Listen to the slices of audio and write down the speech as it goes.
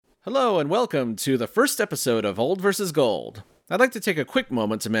Hello and welcome to the first episode of Old vs. Gold. I'd like to take a quick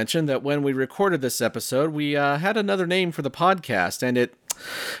moment to mention that when we recorded this episode, we had another name for the podcast, and it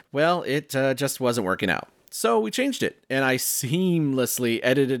just wasn't working out. So we changed it, and I seamlessly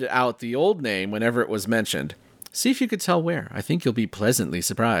edited out the old name whenever it was mentioned. See if you could tell where. I think you'll be pleasantly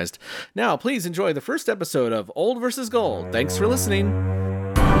surprised. Now, please enjoy the first episode of Old vs. Gold. Thanks for listening.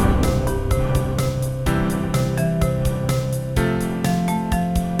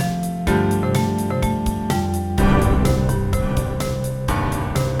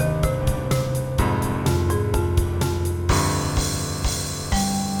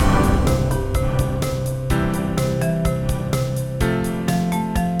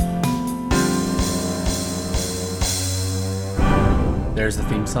 There's the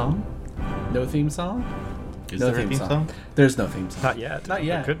theme song. No theme song? Is there a theme song? There's no theme song. Not yet. Not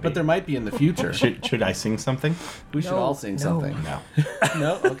yet, There could be. but there might be in the future. Should I sing something? We should all sing something. No.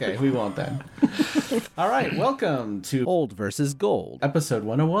 No? Okay, we won't then. All right, welcome to Old vs. Gold, episode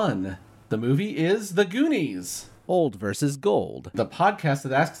 101. The movie is The Goonies. Old vs. Gold, the podcast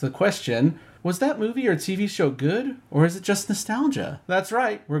that asks the question, was that movie or TV show good, or is it just nostalgia? That's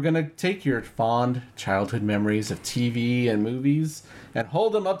right, we're going to take your fond childhood memories of TV and movies and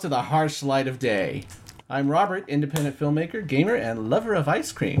hold them up to the harsh light of day. I'm Robert, independent filmmaker, gamer, and lover of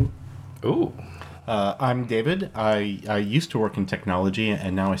ice cream. Ooh. I'm David. I used to work in technology,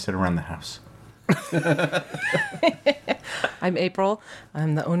 and now I sit around the house. I'm April.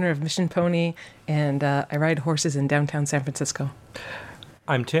 I'm the owner of Mission Pony, and I ride horses in downtown San Francisco.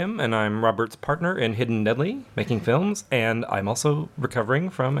 I'm Tim, and I'm Robert's partner in Hidden Deadly, making films, and I'm also recovering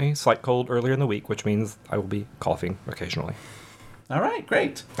from a slight cold earlier in the week, which means I will be coughing occasionally. All right,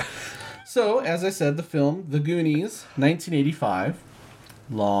 great. So, as I said, the film The Goonies, 1985,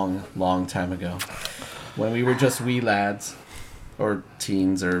 long time ago, when we were just wee lads, or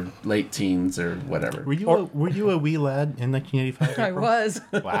teens, or late teens, or whatever. Were you a wee lad in 1985? I was.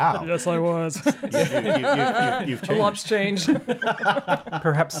 Wow. Yes, I was. You've A lot's changed. changed.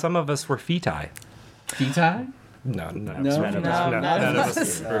 Perhaps some of us were feti. Feti? No. No, none of us. no, None of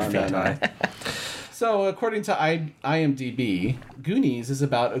us No, were no, feti. So, according to IMDb, Goonies is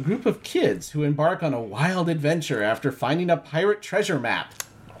about a group of kids who embark on a wild adventure after finding a pirate treasure map.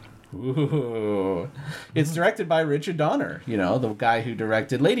 Ooh. It's directed by Richard Donner, the guy who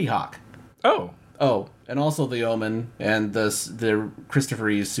directed Lady Hawk. Oh. Oh, and also The Omen and the Christopher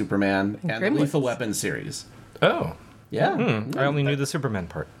Reeve Superman and the Gremlins. Lethal Weapon series. Oh. Yeah. I only knew the Superman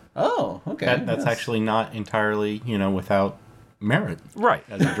part. Oh, okay. That's yes. actually not entirely, without merit Right.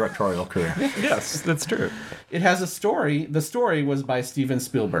 as a directorial career. Yes, that's true. It has a story. The story was by Steven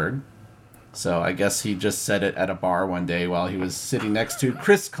Spielberg. So I guess he just said it at a bar one day while he was sitting next to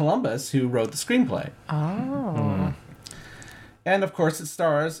Chris Columbus, who wrote the screenplay. Oh. And of course it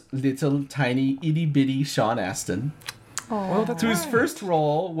stars little tiny itty bitty Sean Astin, Well, that's whose first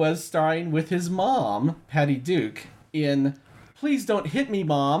role was starring with his mom, Patty Duke, in Please Don't Hit Me,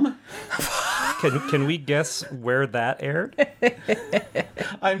 Mom. Can we guess where that aired?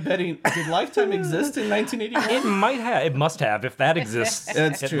 I'm betting, did Lifetime exist in 1981? It must have. If that exists,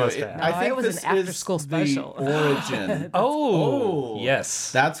 That's it true. must It- have. I think it was this an after-school is special. the origin. Oh,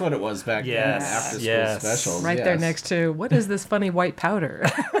 yes. That's what it was back then. Yes, After school yes. specials. Right there next to, what is this funny white powder?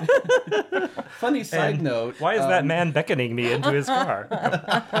 Funny side And note. Why is that man beckoning me into his car?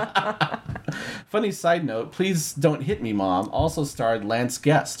 Funny side note. Please Don't Hit Me, Mom also starred Lance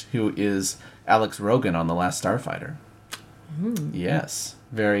Guest, who is Alex Rogan on The Last Starfighter. Yes.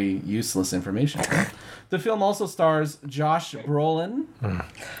 Very useless information. The film also stars Josh Brolin,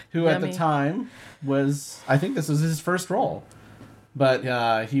 who at the Yummy. time was, I think this was his first role.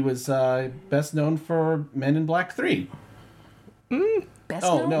 But he was best known for Men in Black 3. Best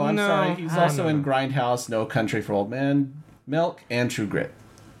Oh, known? no, I'm No. sorry. He's also no. in Grindhouse, No Country for Old Men, Milk, and True Grit,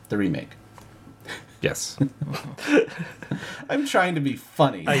 the remake. Yes. I'm trying to be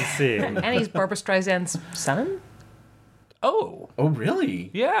funny. I see. And he's Barbara Streisand's son? Oh, Oh, really?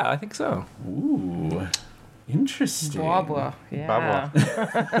 yeah, I think so. Ooh. Interesting. Blah, blah. Yeah.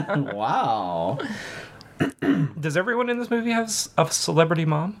 Blah, Wow. Does everyone in this movie have a celebrity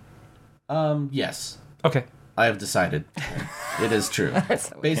mom? Yes. Okay. I have decided. It is true.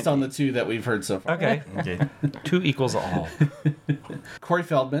 So Based on the two that we've heard so far. Okay. Okay. 2 equals all. Corey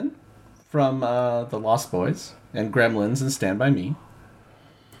Feldman from The Lost Boys and Gremlins and Stand By Me.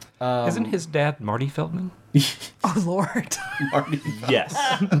 Isn't his dad Marty Feldman? Oh, Lord. Marty. Yes.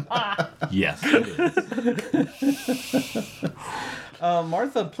 Yes, it is.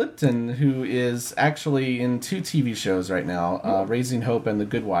 Martha Plimpton, who is actually in 2 TV shows right now, Raising Hope and The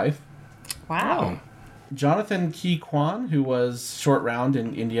Good Wife. Wow. Jonathan Key Kwan, who was Short Round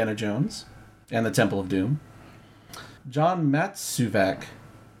in Indiana Jones and the Temple of Doom. John Matsuvak,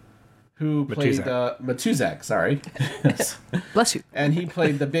 who played Matuzak, sorry. Bless you. And he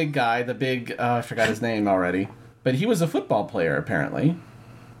played the big guy, I forgot his name already. But he was a football player, apparently.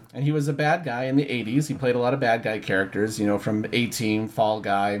 And he was a bad guy in the 80s. He played a lot of bad guy characters, from A-Team, Fall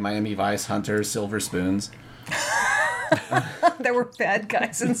Guy, Miami Vice, Hunter, Silver Spoons. There were bad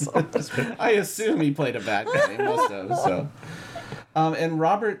guys in Silver Spoons. I assume he played a bad guy. He must have, so. And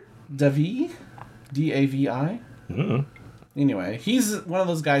Robert Davi, D-A-V-I. Mm-hmm. Anyway, he's one of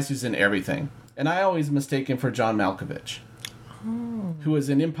those guys who's in everything. And I always mistake him for John Malkovich, who was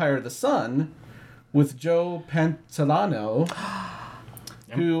in Empire of the Sun with Joe Pantoliano,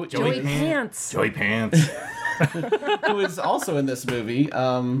 who Joey Pants. Joey Pants. who is also in this movie.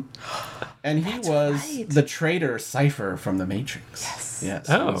 And he was right. the traitor Cypher from The Matrix. Yes.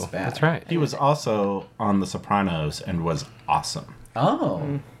 He was bad. That's right. He was also on The Sopranos and was awesome.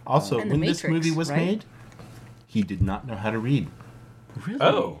 Oh. Also, And The when this Matrix, movie was right? made, he did not know how to read. Really?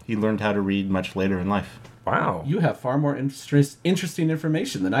 Oh, He learned how to read much later in life. wow. You have far more interesting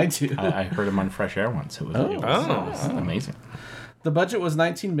information than I do. I heard him on Fresh Air once. It was amazing. The budget was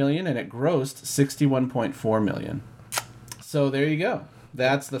 $19 million and it grossed $61.4 million. So there you go.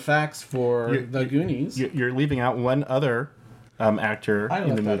 That's the facts for The Goonies. You're leaving out one other actor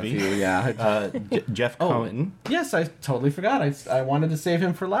in the left out a movie. few, yeah. Jeff Cohen. Yes, I totally forgot. I wanted to save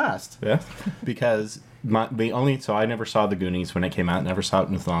him for last. Yeah, because so I never saw The Goonies when it came out. Never saw it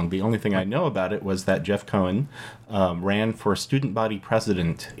in long. The only thing I know about it was that Jeff Cohen ran for student body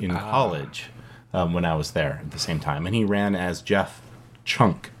president in college when I was there at the same time, and he ran as Jeff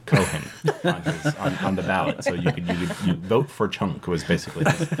Chunk Cohen on the ballot. So you vote for Chunk was basically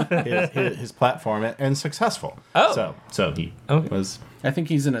his platform, and successful. Oh. so he was. I think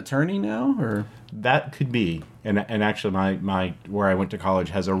he's an attorney now, or That could be, and actually, my where I went to college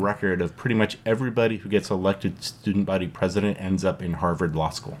has a record of pretty much everybody who gets elected student body president ends up in Harvard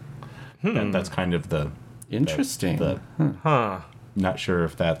Law School. That's kind of the interesting. Not sure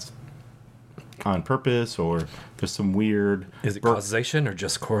if that's on purpose or there's some weird Is it causation or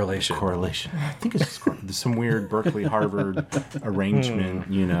just correlation? correlation. I think it's just there's some weird Berkeley Harvard arrangement,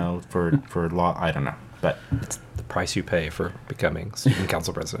 for law. I don't know, but It's the price you pay for becoming student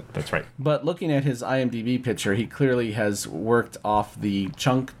council president. that's right. But looking at his IMDb picture, he clearly has worked off the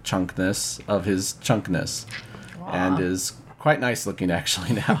chunkness of his chunkness, and is quite nice looking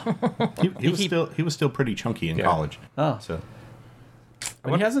actually now. He was still pretty chunky in college. Oh. So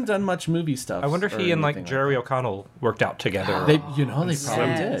But he hasn't done much movie stuff. I wonder if or he and anything Jerry O'Connell worked out together. They probably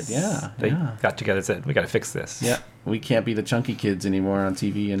Yes. did. Yeah. They yeah. got together and said, "We got to fix this." Yeah. We can't be the chunky kids anymore on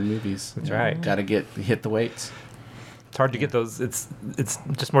TV and movies. That's right. Got to hit the weights. It's hard to get those. It's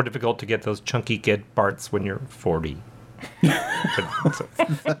just more difficult to get those chunky kid parts when you're 40. So,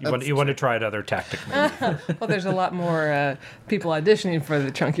 you want to try another tactic. Maybe. Well, there's a lot more people auditioning for the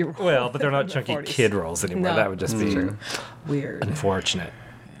chunky role. Well, but they're not in the chunky 40s. kid roles anymore. No. That would just be Weird. unfortunate.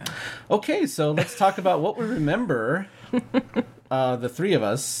 Okay, so let's talk about what we remember. The three of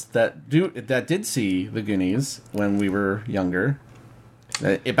us that did see The Goonies when we were younger,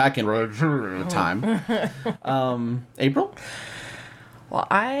 back in time. April? Well,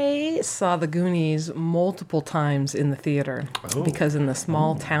 I saw The Goonies multiple times in the theater because in the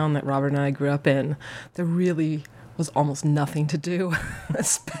small town that Robert and I grew up in, there really was almost nothing to do,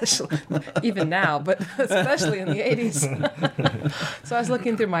 especially even now, but especially in the 80s. So I was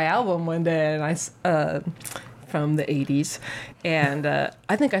looking through my album one day and from the 80s, and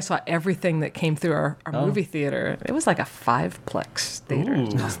I think I saw everything that came through our movie theater. It was like a 5-plex theater.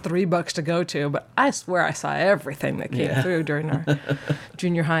 It cost $3 to go to, but I swear I saw everything that came through during our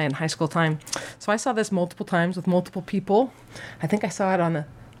junior high and high school time. So I saw this multiple times with multiple people. I think I saw it on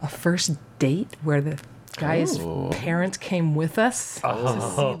a first date where the guy's parents came with us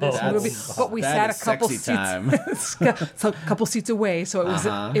to see this movie, but we sat a couple seats away, so it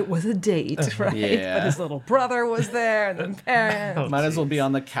was a date, right? Yeah. But his little brother was there, and the parents. Might as well be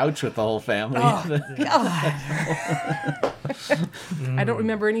on the couch with the whole family. God. I don't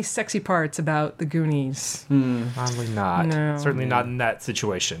remember any sexy parts about the Goonies. Probably not. No. Certainly not in that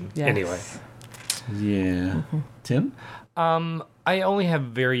situation. Yes. Anyway. Yeah. Tim? I only have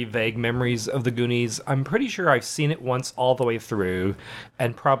very vague memories of the Goonies. I'm pretty sure I've seen it once all the way through,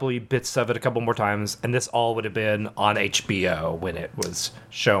 and probably bits of it a couple more times, and this all would have been on HBO when it was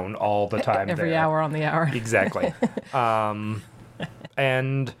shown all the time. Every hour on the hour. Exactly.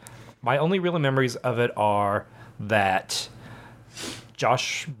 And my only real memories of it are that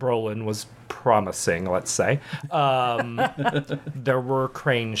Josh Brolin was promising, let's say. There were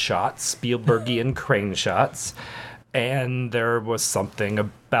crane shots, Spielbergian crane shots. And there was something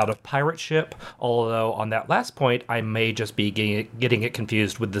about a pirate ship, although on that last point, I may just be getting it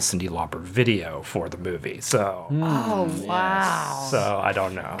confused with the Cyndi Lauper video for the movie. So, Oh, wow. so I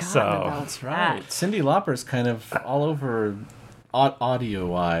don't know. That's right. Cyndi Lauper's kind of all over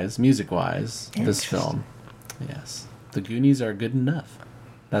audio-wise, music-wise, this film. Yes. The Goonies are good enough.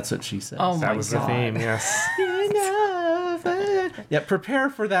 That's what she says. Oh, That my was God. the theme, yes. Yeah, prepare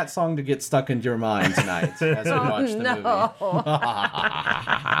for that song to get stuck into your mind tonight as we watch the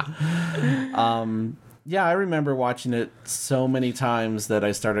movie. Yeah, I remember watching it so many times that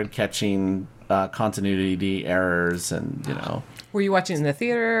I started catching continuity errors and, Were you watching it in the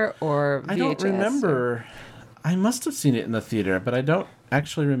theater or VHS? I don't remember. I must have seen it in the theater, but I don't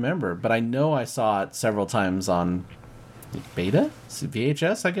actually remember. But I know I saw it several times on Beta?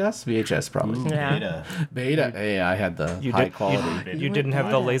 VHS, I guess? VHS, probably. Yeah. Beta. Hey, I had the high quality. You didn't have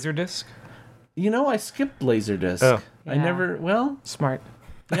the Laserdisc? I skipped Laserdisc. Oh. I Yeah. never, Smart.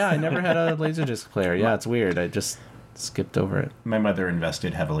 yeah, I never had a Laserdisc player. Yeah, it's weird. I just skipped over it. My mother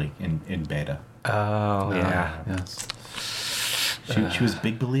invested heavily in Beta. Oh, yeah. Yes. She was a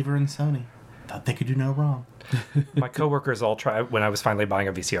big believer in Sony. Thought they could do no wrong. My coworkers all tried, when I was finally buying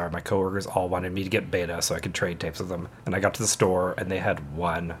a VCR, my coworkers all wanted me to get Beta so I could trade tapes with them. And I got to the store and they had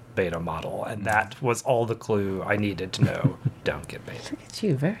one Beta model. And that was all the clue I needed to know. Don't get Beta. Look at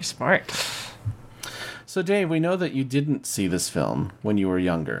you. Very smart. So, Dave, we know that you didn't see this film when you were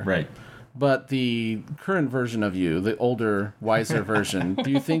younger. Right. But the current version of you, the older, wiser version,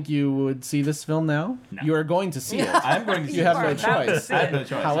 do you think you would see this film now? No. You are going to see it. I'm going to see You have no it. choice. I have no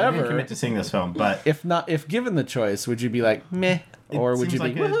choice. I However- didn't commit to seeing this film, but If given the choice, would you be like, meh? Or would you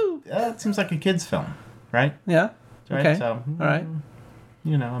be, woohoo? It seems like a kid's film, right? Yeah. Right, Okay. so- All right.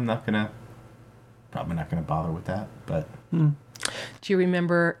 I'm probably not gonna bother with that, but Do you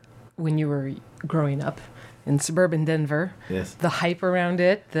remember when you were growing up in suburban Denver? yes. The hype around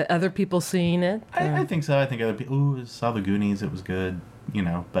it, the other people seeing it. I think so. I think other people, saw the Goonies, it was good,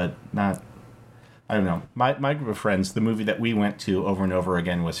 but not, I don't know. My group of friends, the movie that we went to over and over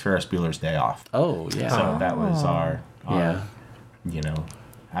again was Ferris Bueller's Day Off. Oh, yeah. So that was our Yeah.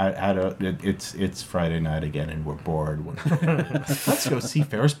 it's Friday night again and we're bored. Let's go see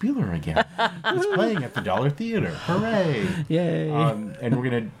Ferris Bueller again. It's playing at the Dollar Theater. Hooray! Yay. And we're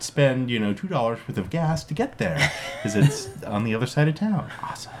gonna spend $2 worth of gas to get there because it's on the other side of town.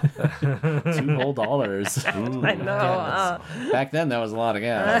 Awesome. $2 whole dollars. Ooh, I know. Back then, that was a lot of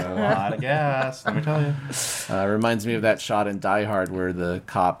gas. a lot of gas. Let me tell you. Reminds me of that shot in Die Hard where the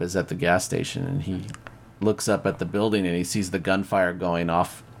cop is at the gas station and he looks up at the building and he sees the gunfire going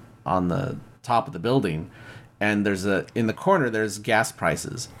off on the top of the building, and in the corner there's gas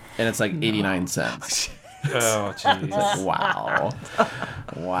prices, and it's like 89 cents. Oh, jeez.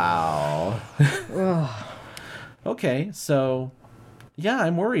 Wow. Okay, so yeah,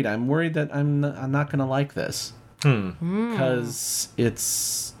 I'm worried. I'm worried that I'm not gonna like this because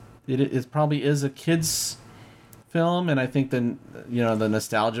it probably is a kid's film, and I think the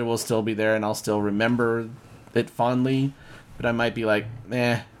nostalgia will still be there, and I'll still remember it fondly, but I might be like,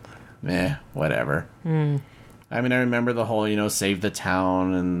 whatever. I mean, I remember the whole, save the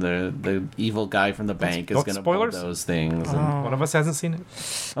town, and the evil guy from the bank is look, going to spoilers? build those things. And, One of us hasn't seen it.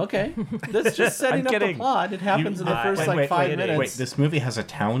 okay, that's just setting I'm up the kidding. plot. It happens in the first Wait, 5 minutes. Wait, this movie has a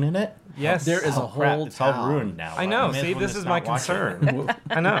town in it? Yes. There is a Crap, whole it's all town. ruined now. I know. may as See, well this just is not my watch it. concern.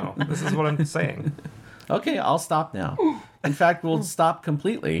 I know. This is what I'm saying. Okay, I'll stop now. In fact, we'll stop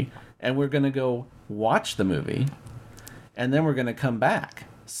completely, and we're going to go watch the movie, and then we're going to come back.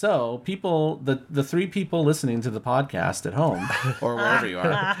 So, people, the 3 people listening to the podcast at home, or wherever you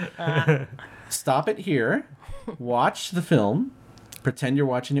are, stop it here, watch the film, pretend you're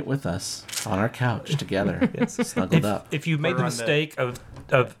watching it with us on our couch together, snuggled up. If you made We're the on mistake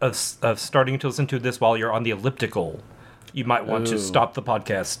of starting to listen to this while you're on the elliptical, you might want Ooh. to stop the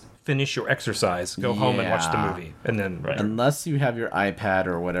podcast, finish your exercise, go home and watch the Yeah. movie, and then Unless you have your iPad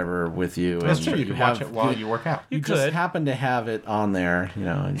or whatever with you. That's and true. You can watch it while you work out. You You just could. happen to have it on there,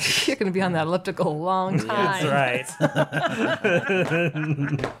 and You're going to be on that elliptical a long time. That's right.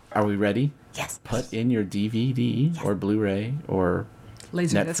 are we ready? Yes. Put in your DVD or Blu-ray or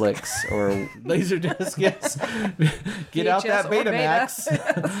Laserdisc. Netflix or Laserdisc, yes. Get out that VHS or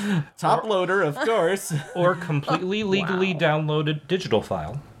Betamax. Top loader, of course. Or completely legally downloaded digital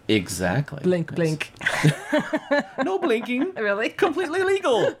file. Exactly. Blink, blink. No blinking. Really? Completely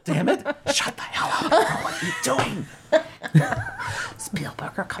legal. Damn it. Shut the hell up. What are you doing?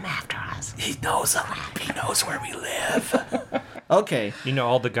 Spielberg will come after us. He knows where we live. Okay. You know,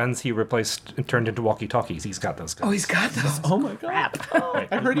 all the guns he replaced and turned into walkie-talkies. He's got those guns. Oh, he's got those. Oh my god.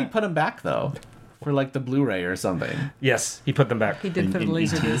 I heard he put them back though, for like the Blu-ray or something. Yes, he put them back. He did put a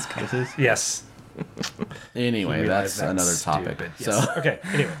laser disc. Yes. Anyway, Realize that's another topic. stupid. So Yes. Okay.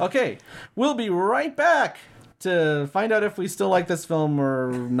 Anyway. okay, we'll be right back to find out if we still like this film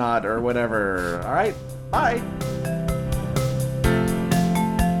or not or whatever. All right, bye.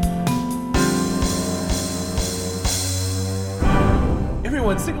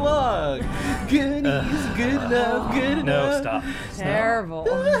 Everyone sing along. Goonies, good enough, good enough. No, stop. Terrible.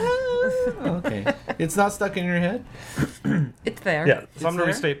 Okay, it's not stuck in your head. It's there. Yeah. So I'm going there?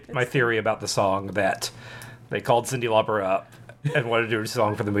 to restate my theory about the song that they called Cyndi Lauper up and wanted to do a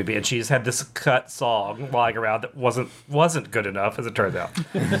song for the movie, and she's had this cut song lying around that wasn't good enough, as it turns out.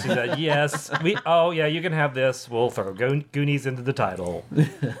 She said, "Yes, you can have this. We'll throw Goonies into the title,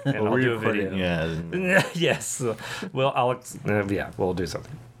 and I'll do a video." Yeah. Yes. Well, Alex. We'll do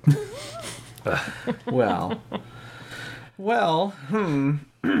something. Well,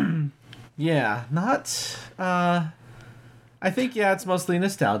 yeah, not. I think it's mostly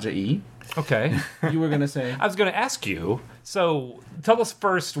nostalgia-y. Okay. You were gonna say. I was going to ask you. So, tell us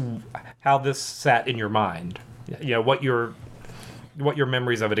first how this sat in your mind. You know, what your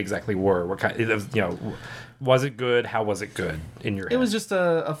memories of it exactly were. What kind? Was it good? How was it good in your head? It was just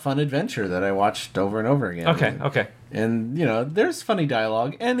a fun adventure that I watched over and over again. Okay. And there's funny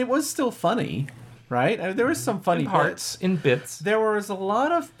dialogue, and it was still funny, right? I mean, there was some funny Parts bits. in bits. There was a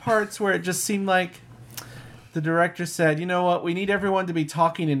lot of parts where it just seemed like the director said, "You know what? We need everyone to be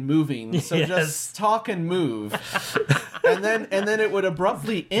talking and moving, so Yes. just talk and move." and then it would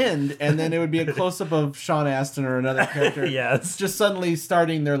abruptly end, and then it would be a close up of Sean Astin or another character, Yes. just suddenly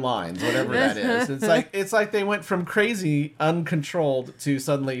starting their lines, whatever that is. It's like they went from crazy, uncontrolled to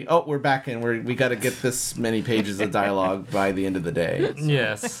suddenly, oh, we're back in. We got to get this many pages of dialogue by the end of the day.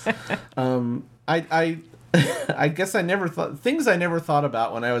 Yes. I I guess I never thought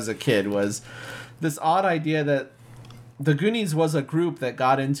about when I was a kid was this odd idea that the Goonies was a group that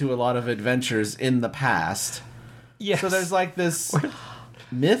got into a lot of adventures in the past. Yes. So there's like this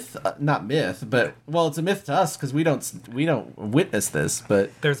myth, not myth, but well, it's a myth to us because we don't witness this,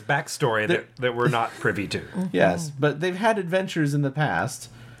 but There's backstory that we're not privy to. yes, but they've had adventures in the past,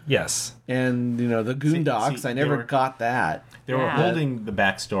 Yes. and the Goondocks. see, I never they were- got that. They were Yeah. holding the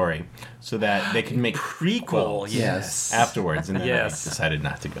backstory so that they could make prequels Yes. afterwards, and then Yes. they decided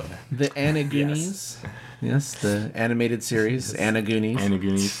not to go there. The Anna Goonies. Yes, the animated series, Anna Goonies. And the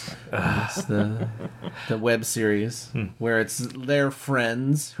Goonies. It's the web series where it's their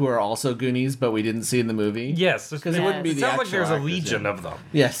friends who are also Goonies, but we didn't see in the movie. Yes. Because it wouldn't be It the sounds like actual there's a actors, legion yeah. of them.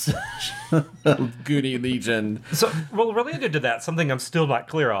 Yes, Goonie Legion. So, well, related to that, something I'm still not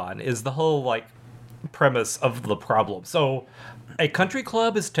clear on is the whole premise of the problem. So, a country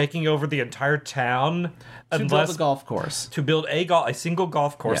club is taking over the entire town To build unless a golf course. to build a single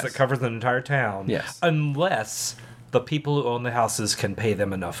golf course Yes. that covers the entire town. Yes. Unless the people who own the houses can pay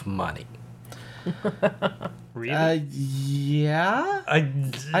them enough money. Really? Yeah,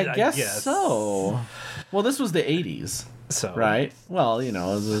 I guess so. Well, this was the 80s, So right? Well, it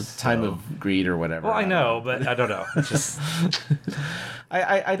was a time of greed or whatever. Well, I know, but I don't know. It's just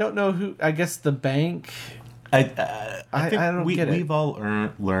I don't know who. I guess the bank. I think I don't get it. we've all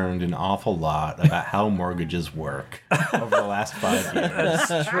learned an awful lot about how mortgages work over the last 5 years.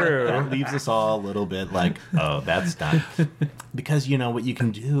 it's true. It leaves us all a little bit like, oh, that's not because what you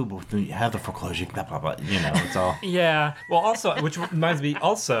can do, but when you have the foreclosure, blah blah blah. It's all. Yeah. Well, also, which reminds me,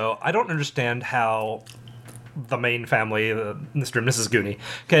 I don't understand how the main family, Mr. and Mrs. Goonie,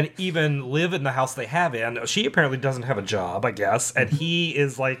 can even live in the house they have in. She apparently doesn't have a job, I guess, and he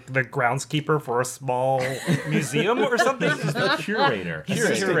is like the groundskeeper for a small museum or something. He's the curator. He's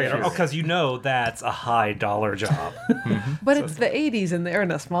a curator. Oh, because that's a high dollar job. But it's the 80s and they're in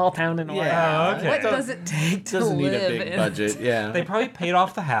a small town in Oregon. Yeah. Oh, okay. What does it take to Doesn't need live a big in? budget. Yeah. They probably paid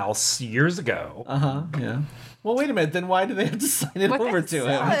off the house years ago. Yeah. Well, wait a minute. Then why do they have to sign it What over they to sell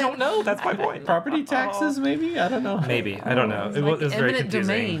him? I don't know. That's my point. Property taxes, maybe? I don't know. Maybe. I don't know. It's It like was very eminent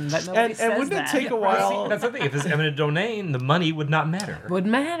confusing. domain, but nobody And says wouldn't it that. take a See, while? that's the thing. If it's eminent domain, the money would not matter.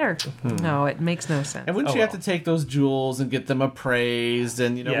 Wouldn't matter. No, it makes no sense. And wouldn't Oh, you have well. to take those jewels and get them appraised?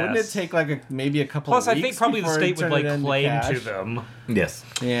 And wouldn't it Yes. take maybe a couple Plus, of I weeks? think probably the before state it would turned into claim cash? to them. Yes.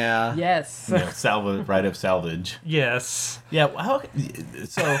 Yeah. Yes. Right of salvage. Yes. Yeah. Well,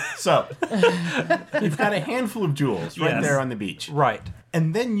 so you've got a handful of jewels right Yes. there on the beach. Right.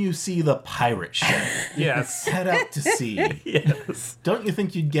 And then you see the pirate ship Yes. head out to sea. Yes. Don't you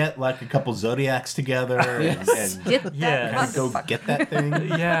think you'd get like a couple Zodiacs together and Get that Yes. kind of go motherfucker. get that thing?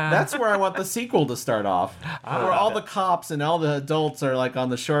 Yeah. That's where I want the sequel to start off, where all the cops and all the adults are like on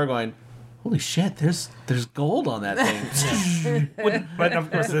the shore going, "Holy shit! There's gold on that thing." But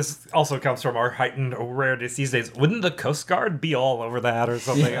of course, this also comes from our heightened awareness these days. Wouldn't the Coast Guard be all over that or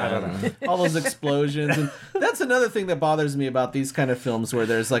something? I don't know. All those explosions, and that's another thing that bothers me about these kind of films where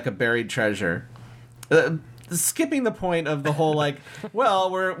there's like a buried treasure. Skipping the point of the whole like, well,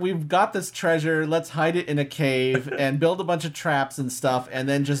 we've got this treasure, let's hide it in a cave and build a bunch of traps and stuff, and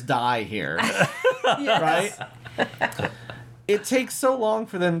then just die here, right? It takes so long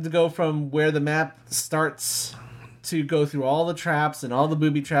for them to go from where the map starts to go through all the traps and all the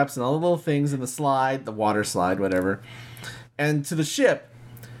booby traps and all the little things in the slide, the water slide, whatever, and to the ship.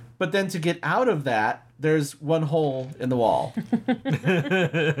 But then to get out of that, there's one hole in the wall.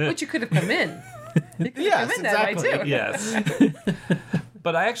 Which you could have come in. Yes, Come in that way, exactly. too. Yes.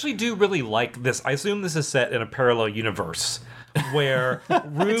 But I actually do really like this. I assume this is set in a parallel universe where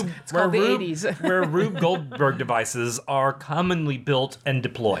Rube, called the 80s. where Rube Goldberg devices are commonly built and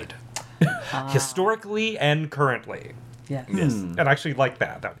deployed, historically and currently. Yes. And I actually like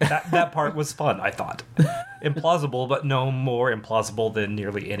that. That part was fun, I thought. Implausible, but no more implausible than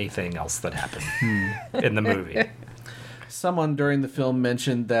nearly anything else that happened in the movie. Someone during the film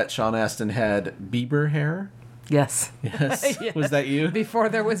mentioned that Sean Astin had Bieber hair. Yes. Yes. Yes. Was that you? Before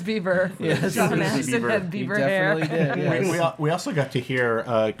there was Bieber. Yes. John Bieber. Astin had You Bieber definitely hair. did. Yes. We also got to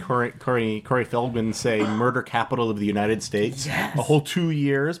hear Corey Feldman say "murder capital of the United States" a whole 2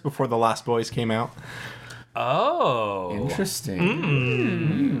 years before The Lost Boys came out. Oh. Interesting.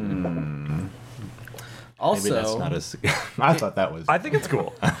 Maybe Also, that's not as. I thought that was. I think it's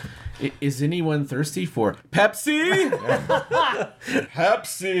cool. is anyone thirsty for Pepsi?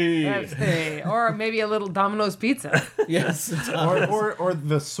 Pepsi. Hey, or maybe a little Domino's pizza. Yes. or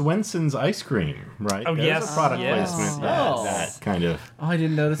the Swenson's ice cream, right? Oh, There's yes. a product Yes. placement Oh. that kind of Oh, I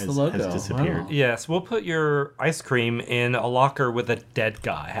didn't notice the has logo. disappeared. Wow. Yes, we'll put your ice cream in a locker with a dead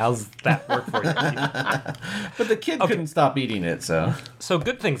guy. How's that work for you? But the kid couldn't stop eating it, so. So,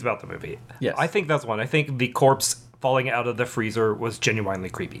 good things about the movie. Yes. I think that's one. I think the corpse falling out of the freezer was genuinely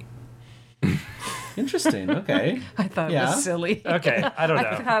creepy. Interesting. Okay. I thought it Yeah. was silly. Okay, I don't I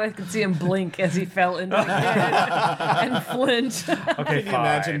know. thought I could see him blink as he fell into the pit and flinch. Okay, Can you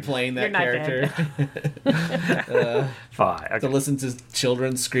imagine fine. playing that You're not character? Fine. To Okay. listen to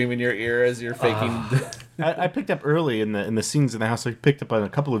children scream in your ear as you're faking. I picked up early in the scenes in the house. I picked up on a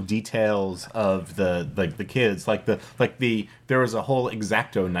couple of details of the kids, there was a whole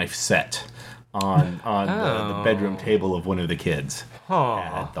X-Acto knife set on the bedroom table of one of the kids.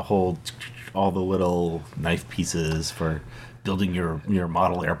 Huh. And all the little knife pieces for building your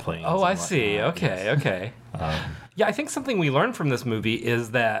model airplanes. Oh, and I see. whatnot. Okay, okay. Yeah, I think something we learned from this movie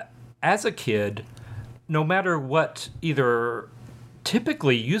is that as a kid, no matter what either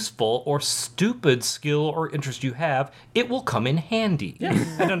typically useful or stupid skill or interest you have, it will come in handy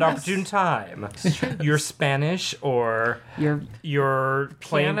at an opportune time. Your Spanish or your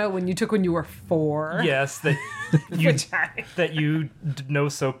playing Piano when you took when you were 4. Yes, that you know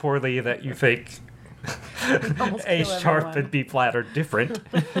so poorly that you think Almost A kill sharp everyone. and B flat are different,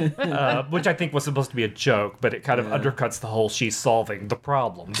 which I think was supposed to be a joke, but it kind of undercuts the whole she's solving the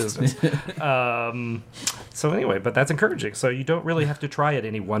problem business. So anyway, but that's encouraging. So you don't really have to try at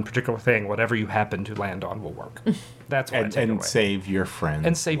any one particular thing. Whatever you happen to land on will work. That's what I take And away. save your friends.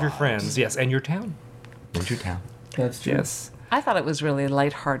 And save your friends, yes, and your town. And your town. That's true. Yes. I thought it was really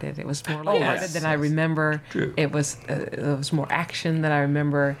lighthearted. It was more lighthearted yes, than I remember. True. It was more action than I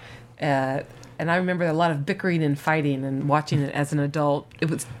remember. And I remember a lot of bickering and fighting and watching it as an adult.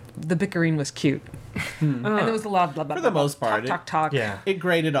 The bickering was cute. And there was a lot of blah, blah, For the blah, most part, talk. Yeah. It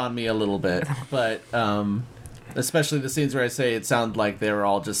grated on me a little bit, but especially the scenes where I say it sounded like they were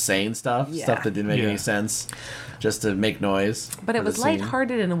all just saying stuff that didn't make Yeah. any sense, just to make noise. But it for was the scene.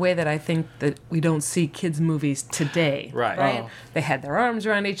 lighthearted in a way that I think that we don't see kids' movies today. Right. Right? Oh. They had their arms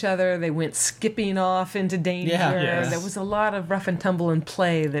around each other. They went skipping off into danger. Yeah. Yes. There was a lot of rough and tumble and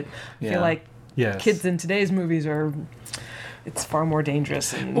play that I Yeah. feel like Yes. kids in today's movies are. It's far more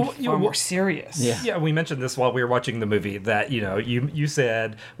dangerous and far more serious. Yeah. Yeah, we mentioned this while we were watching the movie that, you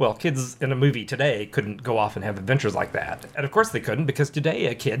said, well, kids in a movie today couldn't go off and have adventures like that. And of course they couldn't, because today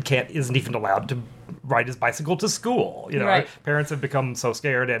a kid isn't even allowed to ride his bicycle to school. You know, Right. parents have become so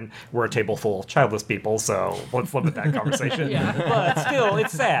scared, and we're a table full of childless people, so let's limit that conversation. But still,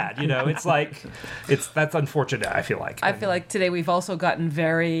 it's sad. You know, it's like that's unfortunate. I feel like. I feel like today we've also gotten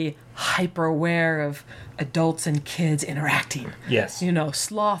very hyper aware of adults and kids interacting. Yes. You know,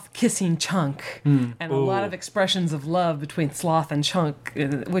 Sloth kissing Chunk, and a lot of expressions of love between Sloth and Chunk,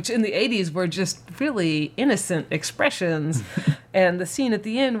 which in the 80s were just really innocent expressions. And the scene at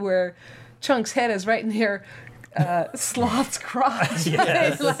the end where Chunk's head is right near Sloth's crotch.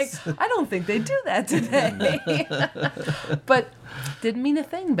 Yes. Like, I don't think they do that today. But didn't mean a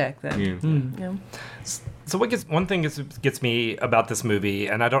thing back then. You know? So one thing gets me about this movie,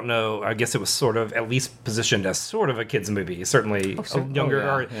 and I don't know, I guess it was sort of at least positioned as sort of a kids movie, certainly a younger.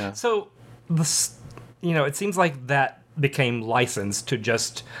 Oh, yeah. So it seems like that became licensed to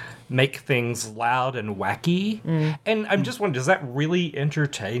just make things loud and wacky. And I'm just wondering, does that really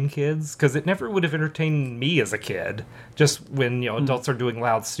entertain kids? Because it never would have entertained me as a kid. Just when adults are doing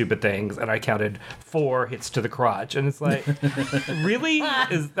loud, stupid things, and I counted 4 hits to the crotch, and it's like, really?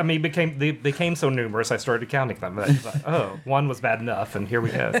 They became so numerous. I started counting them. It's like, oh, 1 was bad enough, and here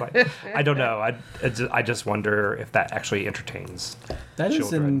we go. It's like, I don't know. I just wonder if that actually entertains. That is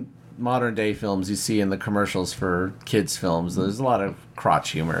children. in modern day films you see in the commercials for kids films. There's a lot of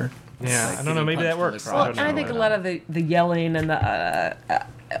crotch humor. Yeah, Like I don't know. getting Maybe that punched in the works. crotch. I don't And I know. think a lot of the yelling and the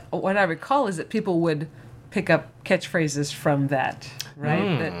what I recall is that people would pick up catchphrases from that,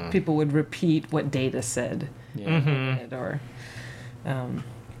 right? That people would repeat what Data said, or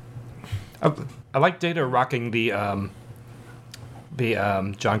I like Data rocking the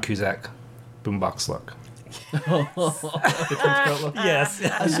John Cusack boombox look. Yes.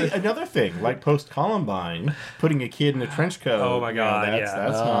 See, another thing, like post Columbine, putting a kid in a trench coat. Oh my God, that's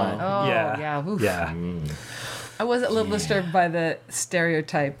yeah. fine. yeah, oof. Yeah. I was a little disturbed by the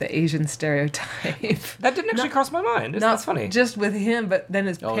stereotype, the Asian stereotype. That didn't actually cross my mind. That's funny. Just with him, but then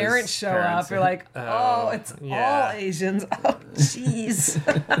his Oh, parents his show parents. up. You're like, oh, it's yeah. all Asians. Oh, jeez.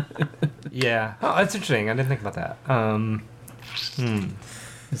 Yeah. Oh, that's interesting. I didn't think about that.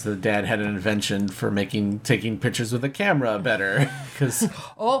 So the dad had an invention for taking pictures with a camera better because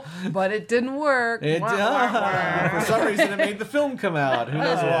Oh, but it didn't work. it Wah, wah, wah. for some reason it made the film come out. Who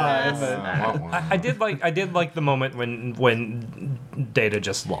knows why? But I did like the moment when Data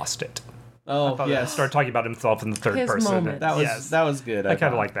just lost it. oh Yes. yes, Started talking about himself in the third His person. moment. that was Yes. that was good. I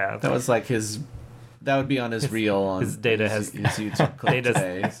kinda thought. like that. That was like his. That would be on his reel on his Data his, has- his YouTube clip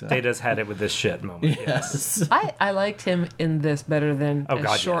today. So. Data's had it with this shit moment. Yes. I liked him in this better than Oh, a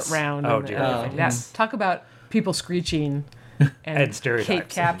God, short yes. round. Oh, and dear. everything. Oh. Yes. Talk about people screeching And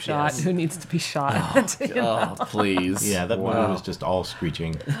stereotypes. Kate Capshot, Yes. who needs to be shot. You know? Oh please. Yeah, that Wow. movie was just all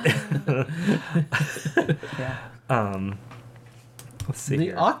screeching. Yeah. Let's see The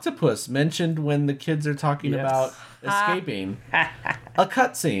here. octopus mentioned when the kids are talking Yes. about escaping a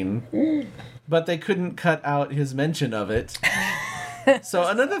cutscene, but they couldn't cut out his mention of it. So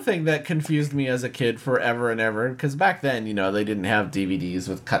another thing that confused me as a kid forever and ever, because back then, they didn't have DVDs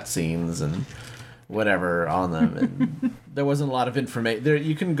with cutscenes and whatever on them, and there wasn't a lot of information. There,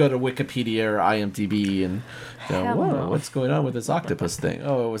 you can go to Wikipedia or IMDb and go, Hell "Whoa, no. what's going on with this octopus thing?"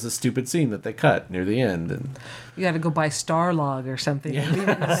 Oh, it was a stupid scene that they cut near the end, and You got to go buy Starlog or something. And read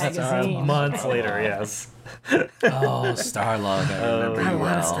it in the magazine. Months later, yes. oh, Starlog, I remember you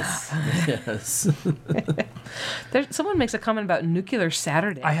well. Yes. Someone makes a comment about Nuclear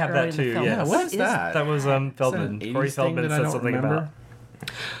Saturday. I have early that in the too, film. yes. What is that? That was Feldman. an Corey 80s thing Feldman that I said don't something remember? about.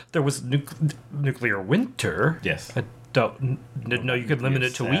 There was nuclear winter. Yes. I don't know. You could limit it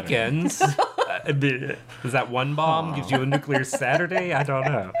to Saturday. weekends. Is that one bomb gives you a nuclear Saturday? I don't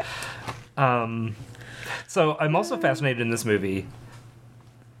know. So I'm also fascinated in this movie.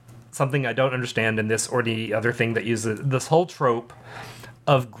 Something I don't understand in this or the other thing that uses this whole trope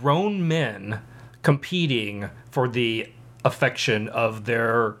of grown men competing for the affection of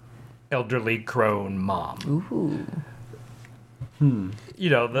their elderly crone mom. Ooh.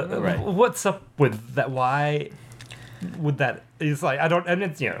 Right. What's up with that? Why would that? It's like I don't, and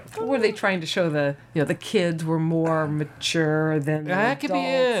it's Were they trying to show the kids were more mature than the that could be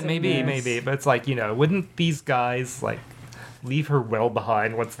adults it. in Maybe, this? maybe, but it's like wouldn't these guys like leave her well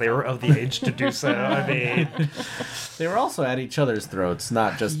behind once they were of the age to do so? I mean, They were also at each other's throats,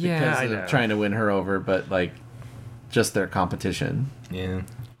 not just Yeah, I because know. of trying to win her over, but like just their competition. Yeah.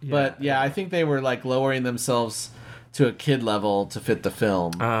 But yeah, I think they were like lowering themselves to a kid level to fit the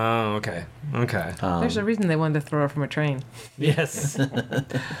film. Oh, okay, okay. There's a reason they wanted to throw her from a train. Yes. Well,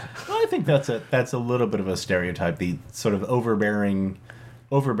 I think that's a little bit of a stereotype. The sort of overbearing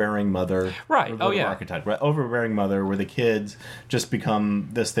overbearing mother. Right. or the Oh, yeah. Archetype. Right. Overbearing mother where the kids just become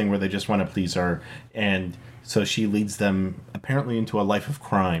this thing where they just want to please her. And so she leads them apparently into a life of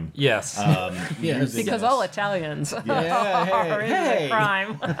crime. Yes. Yes. Because all Italians Yeah, are into hey.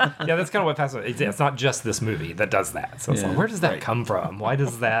 crime. Yeah, that's kind of what fascinates. It's not just this movie that does that. So it's Yeah. like, where does that Right. come from? Why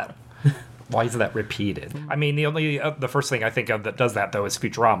is that repeated? I mean, the first thing I think of that does that though is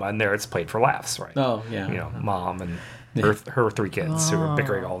Futurama, and there it's played for laughs, right? Oh, yeah. You know, mom and her three kids who are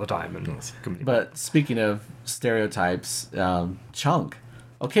bickering all the time and comedy. But speaking of stereotypes, Chunk.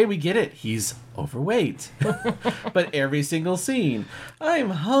 Okay, we get it. He's overweight. But every single scene, I'm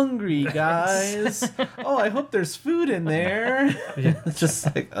hungry, guys. Oh, I hope there's food in there. It's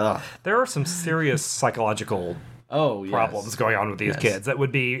just like, ugh. there are some serious psychological Oh, yes. problems going on with these Yes. kids that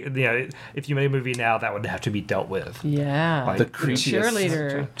would be, if you made a movie now, that would have to be dealt with. Yeah. The creepiest.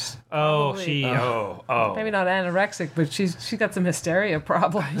 cheerleader. Oh, Probably. she, oh. Maybe not anorexic, but she's got some hysteria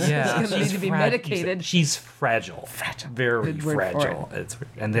problems. Yeah, She's gonna need to be medicated. She's fragile. Very Good word for fragile.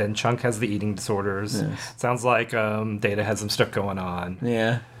 And then Chunk has the eating disorders. Yes. Sounds like Data has some stuff going on.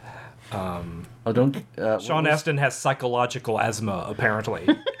 Yeah. Oh, don't. Sean Astin has psychological asthma, apparently.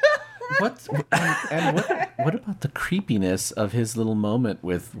 What? And what about the creepiness of his little moment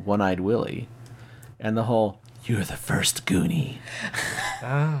with One-Eyed Willie, and the whole "You're the first Goonie,"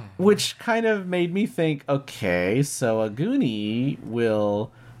 which kind of made me think, okay, so a Goonie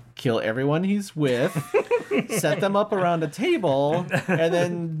will kill everyone he's with, set them up around a table, and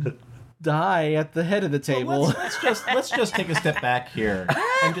then die at the head of the table. Let's just take a step back here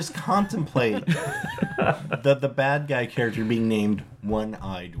and just contemplate the bad guy character being named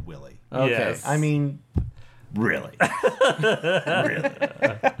One-Eyed Willie. Okay. Yes. I mean, really? Really?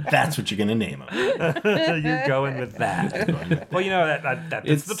 That's what you're going to name him. You're going with that. Well, that's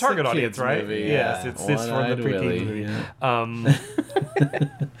It's the target a audience, kid's right? movie, Yes, yeah. it's for the One-Eyed preteen Willie, movie. yeah.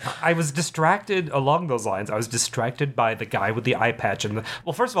 I was distracted along those lines. I was distracted by the guy with the eye patch and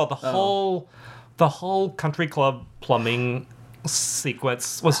first of all, the whole country club plumbing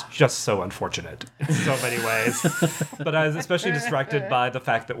sequence was just so unfortunate in so many ways. But I was especially distracted by the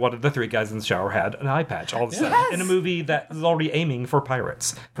fact that one of the three guys in the shower had an eye patch all of a sudden in a movie that is already aiming for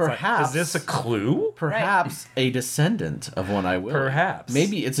pirates. It's like, Perhaps. is this a clue? Perhaps a descendant of One-Eyed Willie. Perhaps.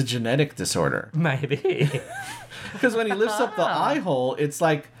 Maybe it's a genetic disorder. Maybe. Because when he lifts up the eye hole, it's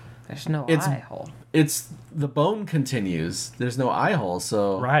like There's no It's- eye hole. it's the bone continues. There's no eye hole,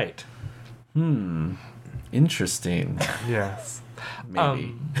 so Right. interesting. Yes.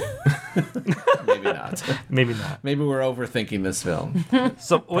 Maybe. Maybe not. Maybe not. Maybe we're overthinking this film.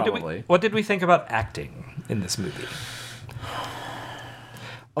 So Probably. what did we think about acting in this movie?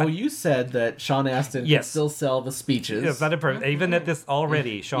 Oh, you said that Sean Astin Yes. could still sell the speeches. Yes, that impressed. Even at this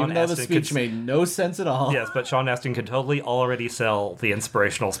already, Sean even though the Astin speech could, made no sense at all. yes, but Sean Astin could totally already sell the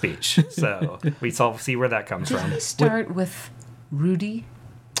inspirational speech. So we see where that comes Did from. he start with Rudy?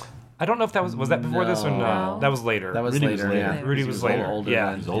 I don't know if that was that before this or No. no. That was later. That was Rudy later. was later. Yeah. Rudy He was a little later. older Yeah.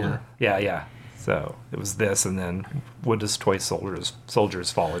 then. He's older. Yeah. So it was this, and then when does toy soldiers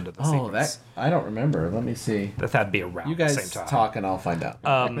fall into the Oh, sequence? that I don't remember. Let me see. That'd be around You the guys same time. talk and I'll find out.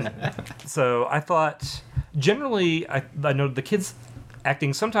 So I thought, generally, I know the kids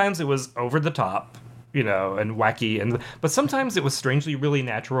acting, sometimes it was over the top, and wacky, but sometimes it was strangely really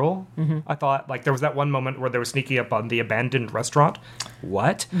natural. I thought, like, there was that one moment where they were sneaking up on the abandoned restaurant.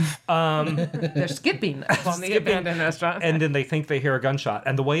 What? They're skipping up on the Skipping. abandoned restaurant. And then they think they hear a gunshot,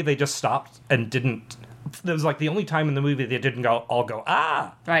 and the way they just stopped and didn't. It was like the only time in the movie they didn't all go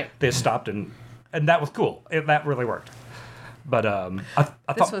ah. Right. They stopped and that was cool. That really worked. But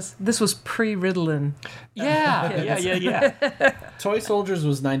I thought This was pre-Ritalin. yeah. Toy Soldiers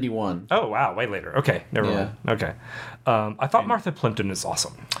was 91. Oh wow, way later. Okay, never Yeah. mind. Okay, I thought Martha Plimpton is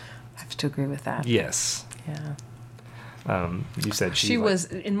awesome. I have to agree with that. Yes, Yeah. you said She was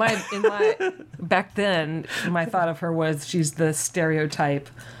in my back then. My thought of her was she's the stereotype,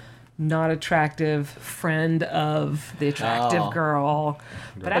 not attractive friend of the attractive Oh. girl.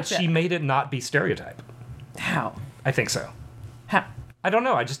 but she made it not be stereotype. how? I think so. How? I don't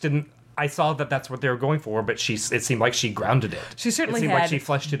know. I just didn't. I saw that that's what they were going for, but it seemed like she grounded it. She certainly it seemed had like she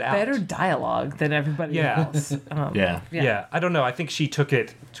fleshed it out. better dialogue than everybody Yeah. else. Yeah. Yeah. I don't know. I think she took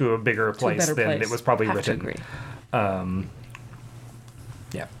it to a bigger place better than place. it was probably Have written. To agree.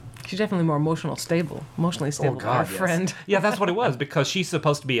 Yeah. She's definitely more emotionally stable than our yes. friend. Yeah, that's what it was because she's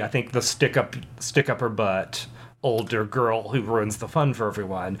supposed to be, I think, the stick up her butt older girl who ruins the fun for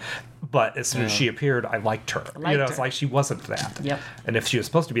everyone. But as soon as she appeared, I liked her. Liked It's her. like she wasn't that. Yep. And if she was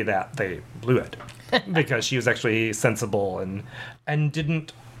supposed to be that, they blew it because she was actually sensible and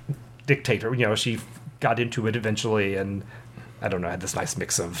didn't dictate her. She got into it eventually and I don't know, had this nice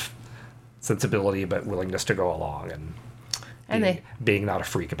mix of sensibility but willingness to go along and being not a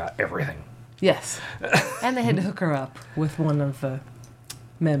freak about everything. Yes. And they had to hook her up with one of the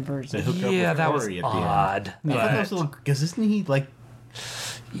members. They hooked her up Yeah, with that was Rory at the end. odd. I thought that was a little, because isn't he like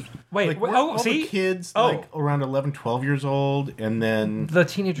Wait, weren't oh, all see? the kids Oh. like around 11, 12 years old, and then The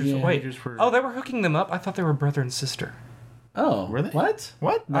teenagers, Teenagers were- Oh, they were hooking them up? I thought they were brother and sister. Oh, Were they? What?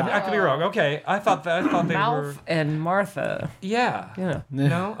 what? I could be wrong. Okay, I thought they were... Malf and Martha, Yeah. you know,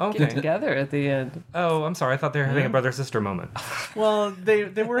 No? get Okay. together at the end. Oh, I'm sorry. I thought they were having a brother-sister moment. Well, they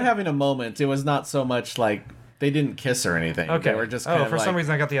were having a moment. It was not so much like they didn't kiss or anything. Okay. They were just kind for of some like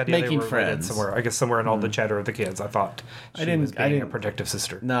reason I got the idea they making were related friends. somewhere. I guess somewhere in all the chatter of the kids, I thought she was being a protective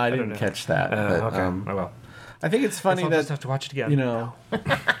sister. No, I don't didn't know. catch that. but, Okay. Oh well. I think it's funny I'll that just have to watch it again. you know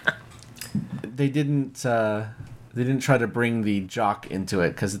they didn't try to bring the jock into it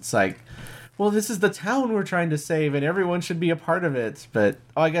because it's like, well, this is the town we're trying to save and everyone should be a part of it. But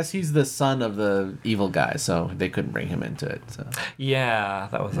I guess he's the son of the evil guy, so they couldn't bring him into it. So Yeah,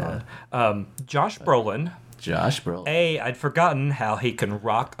 that was odd. Josh Brolin. Josh Brolin. I'd forgotten how he can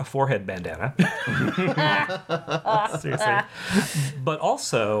rock a forehead bandana. Seriously. But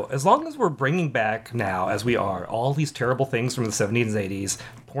also, as long as we're bringing back now, as we are, all these terrible things from the 70s and 80s,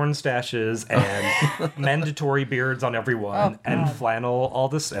 porn stashes and mandatory beards on everyone, and flannel, all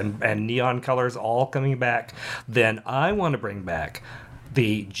this, and neon colors all coming back, then I want to bring back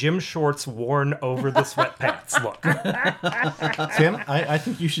the gym shorts worn over the sweatpants look. Tim, I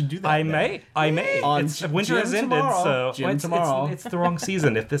think you should do that. I may. On Winter Gym has ended, tomorrow. so Gym it's, tomorrow. It's the wrong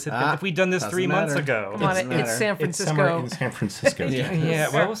season. If this had been, if we'd done this doesn't 3 months matter. ago, Come on, Doesn't it's matter. San It's summer Francisco. in San Francisco. yeah.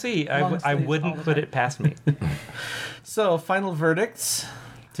 Well, we'll see. I Long sleeves all wouldn't the put time. it past me. So final verdicts,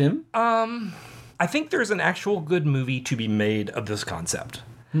 Tim. I think there's an actual good movie to be made of this concept.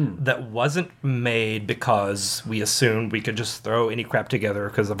 That wasn't made because we assumed we could just throw any crap together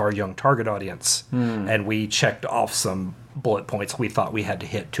because of our young target audience, and we checked off some bullet points we thought we had to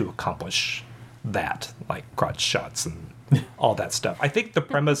hit to accomplish that, like crotch shots and all that stuff. I think the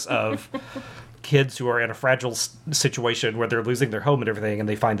premise of kids who are in a fragile situation where they're losing their home and everything, and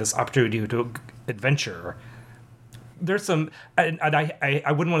they find this opportunity to adventure. There's some, and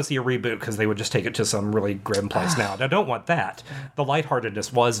I wouldn't want to see a reboot because they would just take it to some really grim place now. And I don't want that. The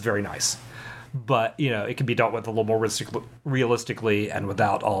lightheartedness was very nice, but it can be dealt with a little more realistically and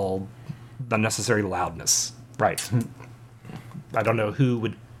without all the necessary loudness. Right. I don't know who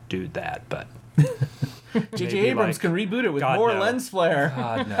would do that, but J.J. maybe, Abrams like, can reboot it with God, more no. lens flare.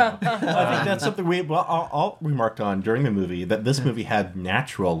 God no. I think that's something I'll remarked on during the movie, that this movie had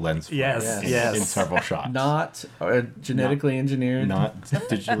natural lens flare Yes, in, yes. in several shots. Not genetically engineered. Not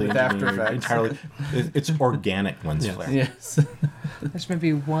digitally With After engineered, Effects. entirely. It's organic lens flare. Yes. There's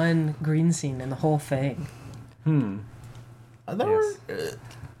maybe one green scene in the whole thing. There Yes.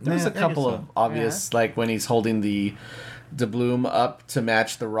 There was a couple of obvious, like when he's holding the doubloon up to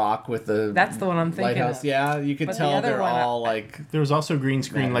match the rock with the That's the one I'm thinking lighthouse. of. Yeah, you could But the tell other they're one, all like. There was also green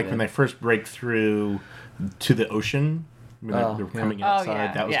screen, like when they first break through to the ocean, when they were coming outside.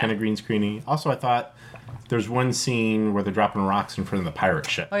 yeah, That was yeah. kind of green screeny. Also, I thought there's one scene where they're dropping rocks in front of the pirate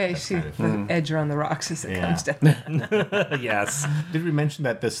ship. Oh yeah, you That's see kind of- the edge around the rocks as it Yeah. comes down. Yes. Did we mention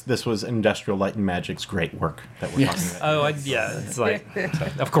that this was Industrial Light and Magic's great work that we're Yes. talking about? Oh, yeah. It's like,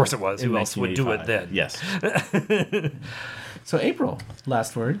 of course it was. In Who else would do it 1985. then? Yes. So April,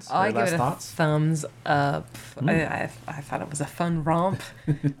 last words. I or give last it a thoughts. thumbs up. I thought it was a fun romp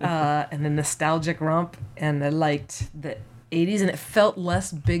and a nostalgic romp, and I liked the 80s, and it felt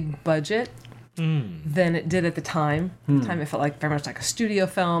less big budget than it did at the time. At the time, it felt like very much like a studio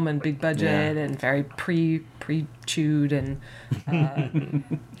film and big budget and very pre-chewed. And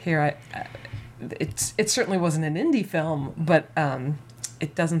here, it certainly wasn't an indie film, but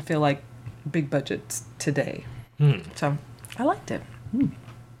it doesn't feel like big budgets today. So I liked it.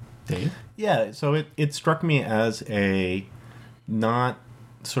 Dave? Yeah, so it struck me as a not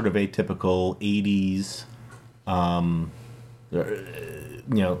sort of atypical 80s,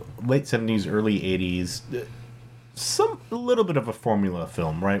 late 70s, early 80s, a little bit of a formula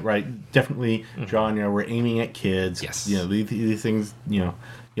film, right? Definitely genre. We're aiming at kids. Yes. These things,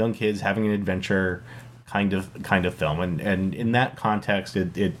 young kids having an adventure kind of film, and in that context,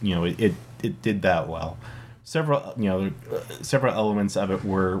 it did that well. Several elements of it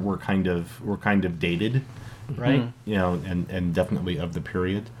were kind of dated, right? And definitely of the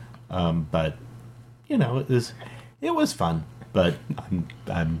period. But it was fun. But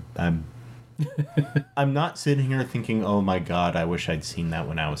I'm I'm not sitting here thinking, "Oh my God, I wish I'd seen that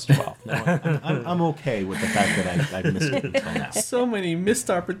when I was 12." No, I'm okay with the fact that I missed it until now. So many missed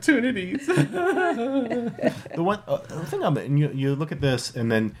opportunities. The thing and you look at this,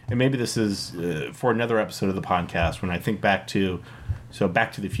 and maybe this is for another episode of the podcast. When I think back to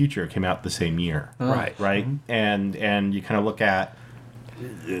Back to the Future came out the same year, Right. right, and you kind of look at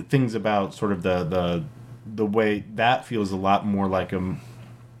things about sort of the way that feels a lot more like a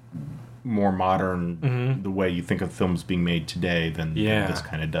more modern, the way you think of films being made today than this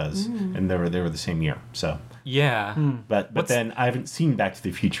kind of does, and they were the same year, so. Yeah. But then I haven't seen Back to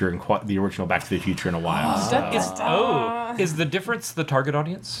the Future the original Back to the Future in a while. Is the difference the target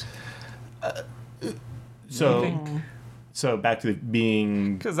audience? So Back to the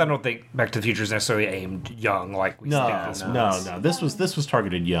being Because I don't think Back to the Future is necessarily aimed young like we think this was. no. This was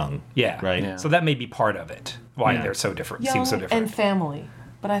targeted young. Yeah. Right. Yeah. So that may be part of it. Why Yeah. they're so different. Young Seems so different. and family.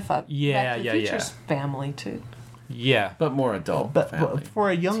 But I thought Yeah, Back to yeah, the yeah. Future's family too. Yeah. But more adult. But family. for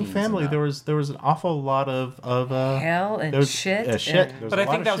a young Teens family, and up. there was an awful lot of Hell and there was- shit. shit. and- There But a I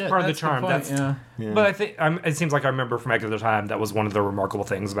lot think that was shit. part of the That's the charm. point, That's yeah. But I think it seems like I remember from back at the time that was one of the remarkable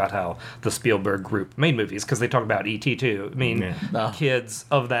things about how the Spielberg group made movies because they talk about E.T. too. I mean, Yeah. Oh. kids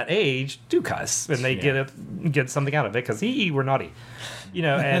of that age do cuss and they get something out of it because we're naughty,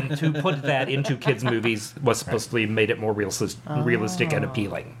 And to put that into kids' movies was supposedly made it more realistic and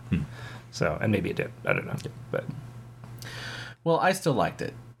appealing. So, and maybe it did. I don't know, but Well, I still liked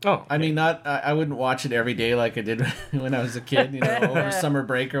it. oh, I mean, I wouldn't watch it every day like I did when I was a kid, over summer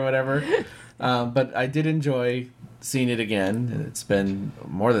break or whatever. But I did enjoy seeing it again. It's been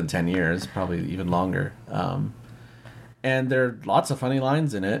more than 10 years, probably even longer. And there are lots of funny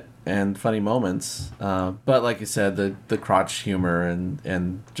lines in it and funny moments. But like you said, the crotch humor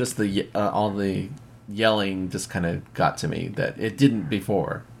and just all the yelling just kind of got to me that it didn't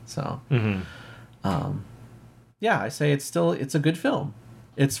before. So, yeah, I say it's a good film.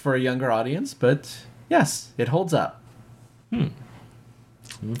 It's for a younger audience, but yes, it holds up.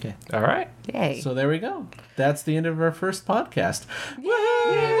 Okay. all right. Yay. So there we go. That's the end of our first podcast.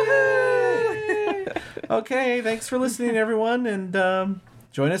 Yay! Okay, thanks for listening, everyone, and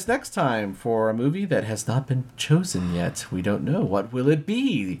join us next time for a movie that has not been chosen yet. We don't know. What will it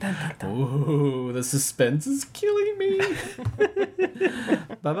be? Ooh, the suspense is killing me.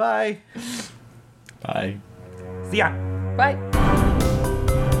 Bye-bye. Bye. See ya. Bye.